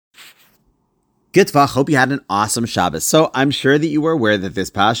Good Tvach, hope you had an awesome Shabbos. So I'm sure that you were aware that this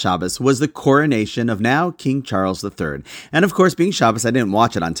past Shabbos was the coronation of now King Charles III. And of course, being Shabbos, I didn't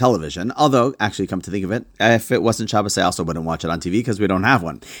watch it on television. Although, actually, come to think of it, if it wasn't Shabbos, I also wouldn't watch it on TV because we don't have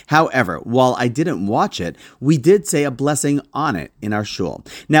one. However, while I didn't watch it, we did say a blessing on it in our shul.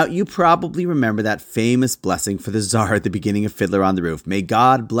 Now, you probably remember that famous blessing for the Tsar at the beginning of Fiddler on the Roof. May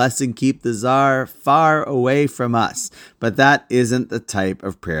God bless and keep the Tsar far away from us. But that isn't the type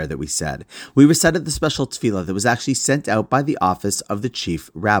of prayer that we said. We recited the special tefillah that was actually sent out by the office of the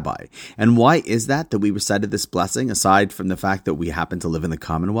chief rabbi. And why is that we recited this blessing, aside from the fact that we happen to live in the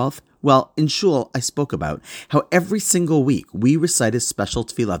Commonwealth? Well, in shul, I spoke about how every single week we recite a special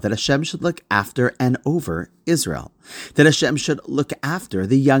tefillah that Hashem should look after and over Israel. That Hashem should look after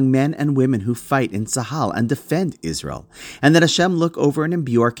the young men and women who fight in Sahel and defend Israel. And that Hashem look over and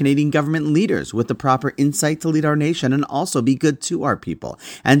imbue our Canadian government leaders with the proper insight to lead our nation and also be good to our people.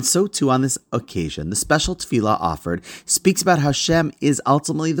 And so too on this occasion, the special tefillah offered speaks about how Hashem is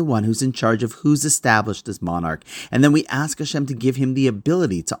ultimately the one who's in charge of who's established as monarch. And then we ask Hashem to give him the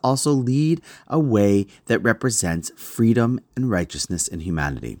ability to also lead a way that represents freedom and righteousness and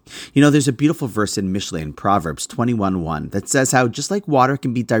humanity. You know, there's a beautiful verse in Mishlei in Proverbs 21:1 that says how just like water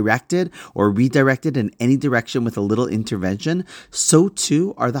can be directed or redirected in any direction with a little intervention, so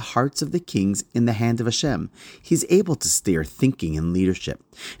too are the hearts of the kings in the hand of Hashem. He's able to steer thinking and leadership.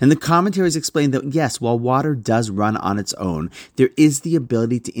 And the commentaries explain that yes, while water does run on its own, there is the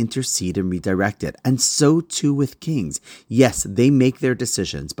ability to intercede and redirect it. And so too with kings. Yes, they make their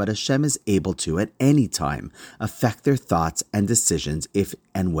decisions, but Hashem is able to, at any time, affect their thoughts and decisions if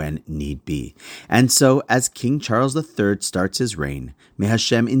and when need be. And so, as King Charles III starts his reign, may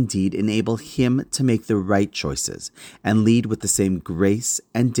Hashem indeed enable him to make the right choices and lead with the same grace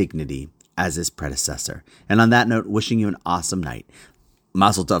and dignity as his predecessor. And on that note, wishing you an awesome night.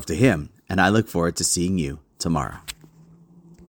 Mazel tov to him, and I look forward to seeing you tomorrow.